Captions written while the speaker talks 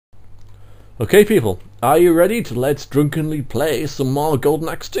Okay people, are you ready to let's drunkenly play some more Golden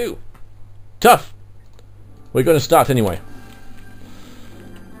Axe 2? Tough! We're going to start anyway.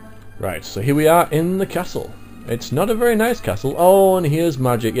 Right, so here we are in the castle. It's not a very nice castle. Oh, and here's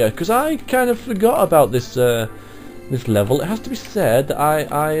magic, yeah, because I kind of forgot about this this level. It has to be said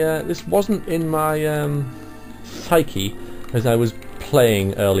that this wasn't in my psyche as I was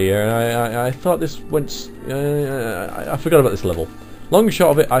playing earlier. I thought this went... I forgot about this level. Long and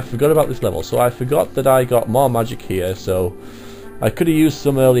short of it, I forgot about this level, so I forgot that I got more magic here, so I could have used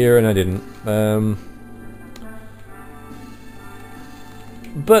some earlier and I didn't.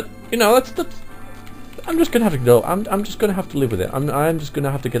 But, you know, that's I'm just gonna have to go. I'm just gonna have to live with it. I'm just gonna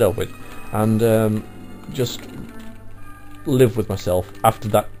have to get over it and just live with myself after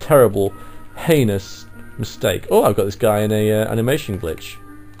that terrible, heinous mistake. Oh, I've got this guy in a animation glitch.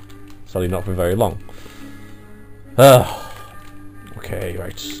 Sadly, not for very long. Okay,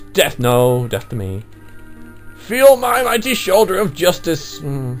 right. Death, no, death to me. Feel my mighty shoulder of justice.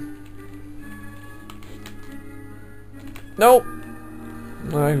 No.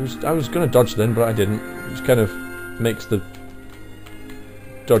 I was gonna dodge then, but I didn't. It just kind of makes the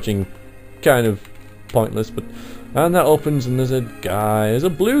dodging kind of pointless. And that opens, and there's a guy. There's a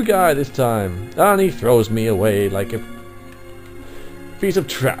blue guy this time, and he throws me away like a piece of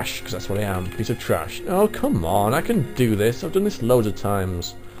trash, because that's what I am, piece of trash. Oh, come on, I can do this. I've done this loads of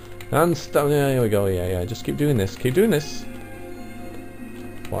times. And yeah, here we go, yeah, just keep doing this, keep doing this.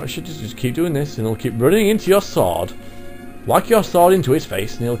 Why should you just keep doing this, and he'll keep running into your sword. Whack your sword into his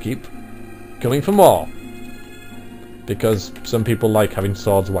face, and he'll keep coming for more. Because some people like having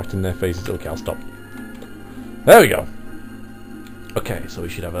swords whacked in their faces. Okay, I'll stop. There we go. Okay, so we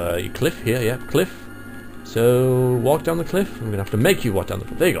should have a cliff here, yeah, cliff. So, walk down the cliff. I'm going to have to make you walk down the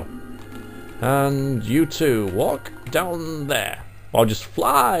cliff. There you go. And you too, walk down there. Or just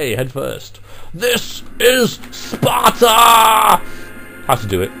fly head first. This is Sparta! I have to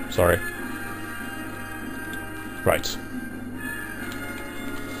do it, sorry. Right.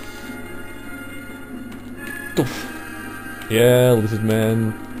 Oof. Yeah, lizard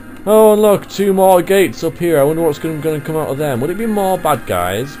man. Oh, and look, 2 more gates up here. I wonder what's going to come out of them. Would it be more bad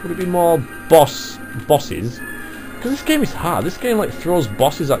guys? Would it be more bosses? Because this game is hard. This game like throws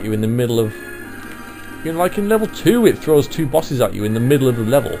bosses at you in the middle of... You know, like in level 2 it throws 2 bosses at you in the middle of the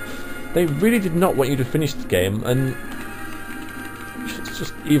level. They really did not want you to finish the game, and... It's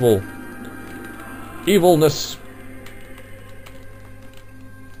just evil. Evilness.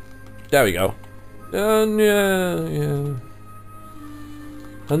 There we go. And yeah.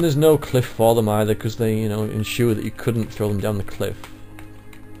 And there's no cliff for them either, because they, you know, ensure that you couldn't throw them down the cliff.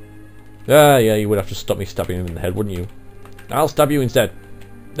 Yeah, you would have to stop me stabbing him in the head, wouldn't you? I'll stab you instead.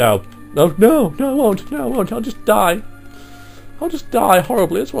 No, I won't. No, I won't. I'll just die. I'll just die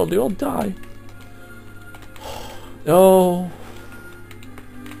horribly. That's what I'll do. I'll die. Oh.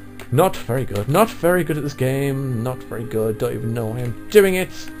 Not very good. Not very good at this game. Not very good. Don't even know why I'm doing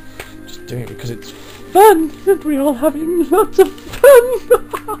it. Just doing it because it's fun, and we're all having lots of fun.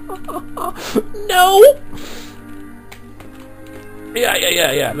 No.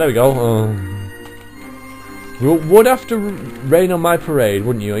 Yeah. There we go. You would have to rain on my parade,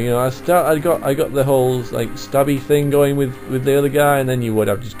 wouldn't you? You know, I got the whole like stabby thing going with the other guy, and then you would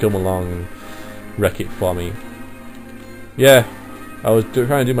have just come along and wreck it for me. Yeah, I was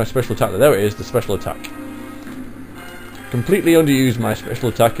trying to do my special attack. There it is, the special attack. Completely underused my special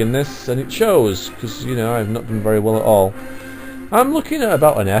attack in this, and it shows, because, you know, I've not done very well at all. I'm looking at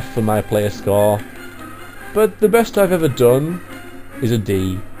about an F for my player score, but the best I've ever done is a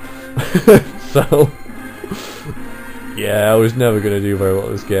D. So, yeah, I was never going to do very well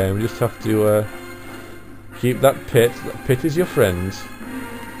at this game. You just have to keep that pit. That pit is your friend.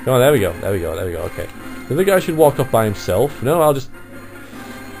 Oh, there we go, okay. The other guy should walk off by himself. No, I'll just...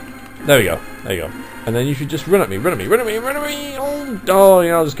 There we go. And then you should just run at me. Oh,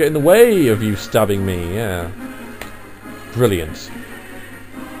 yeah, I'll just get in the way of you stabbing me, yeah. Brilliant.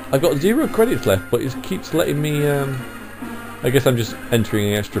 I've got 0 credits left, but it keeps letting me, I guess I'm just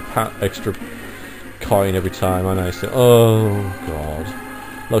entering an extra coin every time, aren't I? So, oh, God.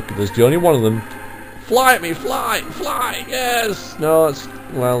 Look, there's only one of them. Fly at me, fly, yes! No, it's,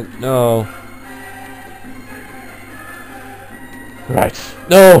 well, no. Right.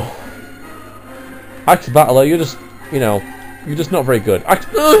 No! Axe Battler, you're just, you know, you're just not very good. I'm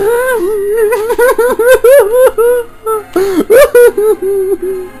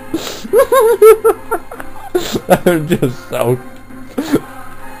just so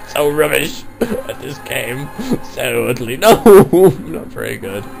rubbish at this game. So utterly, no, not very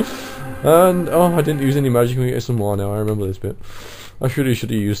good. And, oh, I didn't use any magic. We get some more now, I remember this bit. I should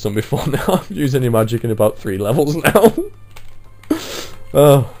have used some before now. I've used any magic in about 3 levels now.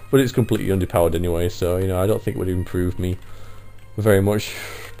 Oh, but it's completely underpowered anyway, so, you know, I don't think it would improve me very much.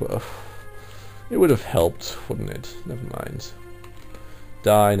 But it would have helped, wouldn't it? Never mind.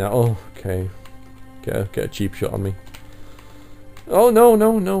 Die now. Oh, okay. Get a cheap shot on me. Oh, no,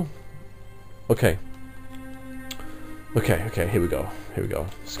 no, no. Okay. Okay, here we go. Here we go.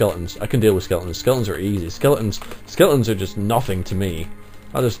 Skeletons. I can deal with skeletons. Skeletons are easy. Skeletons are just nothing to me.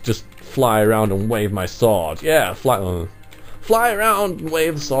 I'll just fly around and wave my sword. Yeah, fly around and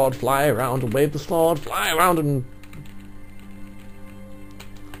wave the sword. Fly around and wave the sword. Fly around and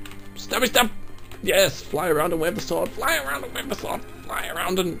stabby stab. Yes, fly around and wave the sword. Fly around and wave the sword. Fly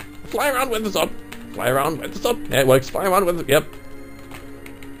around with the sword. Fly around with the sword. Yeah, it works. Fly around with it. Yep.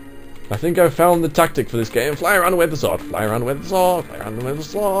 I think I've found the tactic for this game. Fly around and wave the sword. Fly around and wave the sword. Fly around and wave the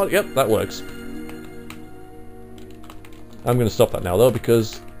sword. Yep, that works. I'm going to stop that now, though,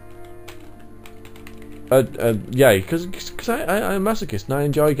 because... yeah, because I'm a masochist, and I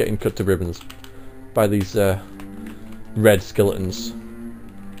enjoy getting cut to ribbons by these red skeletons.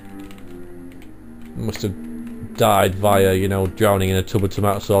 Must have died via, you know, drowning in a tub of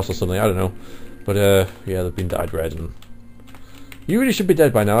tomato sauce or something. I don't know. But, yeah, they've been dyed red, and... You really should be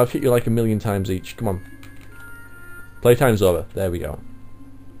dead by now. I've hit you like 1,000,000 times each. Come on. Playtime's over. There we go.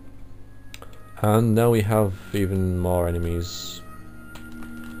 And now we have even more enemies.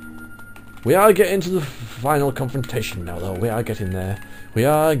 We are getting to the final confrontation now, though. We are getting there. We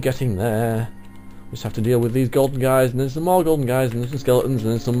are getting there. We just have to deal with these golden guys, and then some more golden guys, and then some skeletons,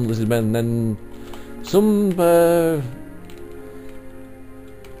 and then some lizard men, and then some... are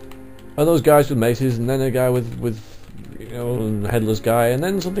those guys with maces, and then a guy with you know, a headless guy, and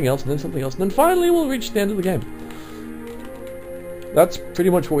then something else, and then something else, and then finally we'll reach the end of the game. That's pretty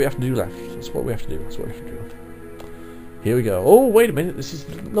much what we have to do left. That's what we have to do. That's what we have to do. Here we go. Oh, wait a minute. This is...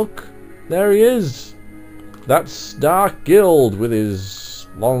 Look. There he is. That's Dark Guild with his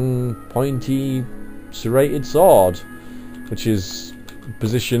long, pointy, serrated sword, which is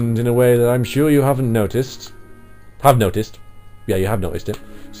positioned in a way that I'm sure you haven't noticed. Have noticed. Yeah, you have noticed it.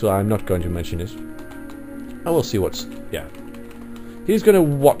 So I'm not going to mention it. I will see what's... Yeah. He's going to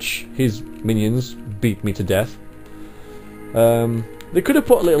watch his minions beat me to death. They could have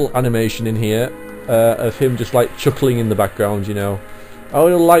put a little animation in here of him just like chuckling in the background, you know. I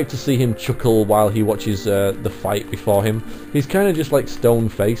would have liked to see him chuckle while he watches the fight before him. He's kind of just like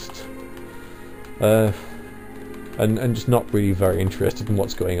stone-faced. And just not really very interested in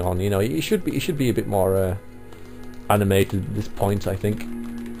what's going on, you know. He should be a bit more animated at this point, I think.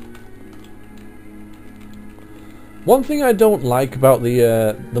 One thing I don't like about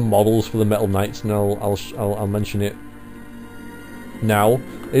the models for the Metal Knights, and I'll mention it now,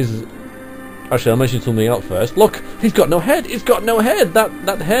 is actually I'll mention something else first. Look, he's got no head. He's got no head.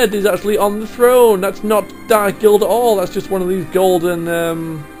 That head is actually on the throne. That's not Dark Guild at all. That's just one of these golden.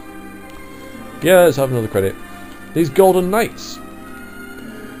 Yeah, let's have another credit. These golden knights.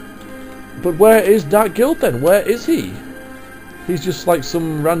 But where is Dark Guild then? Where is he? He's just like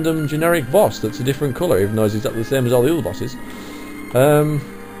some random generic boss that's a different colour, even though he's exactly the same as all the other bosses.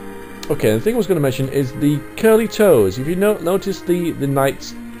 Okay, the thing I was going to mention is the curly toes. If you notice the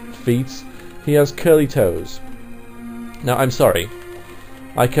knight's feet, he has curly toes. Now, I'm sorry.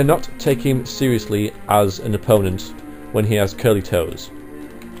 I cannot take him seriously as an opponent when he has curly toes.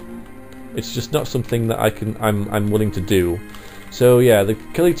 It's just not something that I'm willing to do. So yeah, the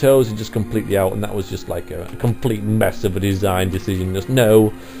curly toes are just completely out, and that was just like a complete mess of a design decision. Just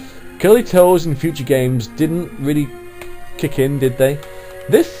no. Curly toes in future games didn't really kick in, did they?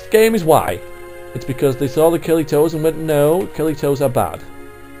 This game is why. It's because they saw the curly toes and went, no, curly toes are bad.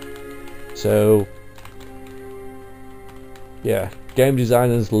 So, yeah, game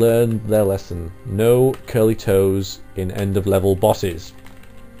designers learned their lesson. No curly toes in end-of-level bosses.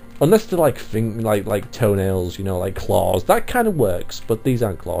 Unless they're like toenails, you know, like claws. That kind of works, but these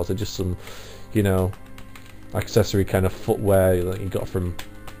aren't claws. They're just some, you know, accessory kind of footwear that you got from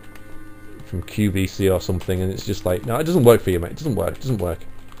QVC or something, and it's just like, no, it doesn't work for you, mate. It doesn't work. It doesn't work.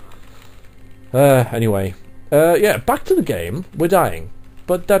 Anyway, yeah, back to the game. We're dying,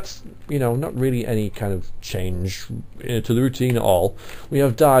 but that's, you know, not really any kind of change to the routine at all. We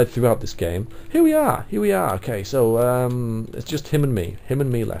have died throughout this game. Here we are. Here we are. Okay, so it's just him and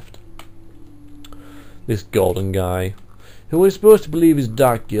me left. This golden guy, who we're supposed to believe is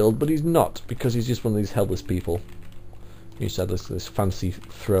Dark Guild, but he's not, because he's just one of these headless people. He just had this fancy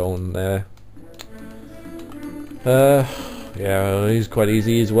throne there. Yeah, he's quite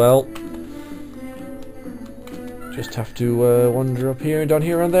easy as well. Just have to wander up here and down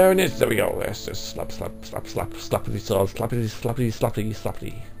here and there, and there we go. Let's just slap, slap, slap, slap, slappity sword, slappity, slappity, slappity,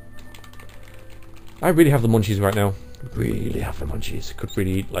 slappity. I really have the munchies right now. Really have the munchies. Could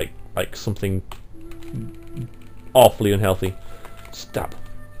really eat like something awfully unhealthy. Stab.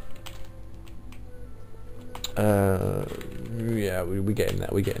 Yeah, we getting there.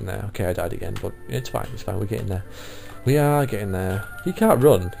 We getting there. Okay, I died again, but it's fine. It's fine. We're getting there. We are getting there. He can't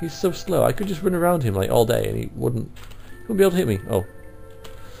run. He's so slow. I could just run around him like all day, and he wouldn't be able to hit me. Oh.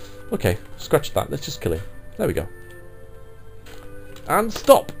 Okay, scratch that. Let's just kill him. There we go. And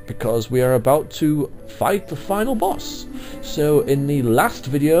stop, because we are about to fight the final boss. So in the last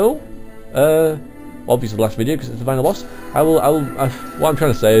video, obviously the last video because it's the final boss, what I'm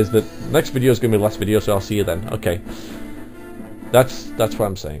trying to say is that next video is going to be the last video, so I'll see you then. Okay. That's what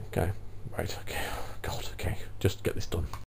I'm saying. Okay. Right. Okay. God. Okay. Just get this done.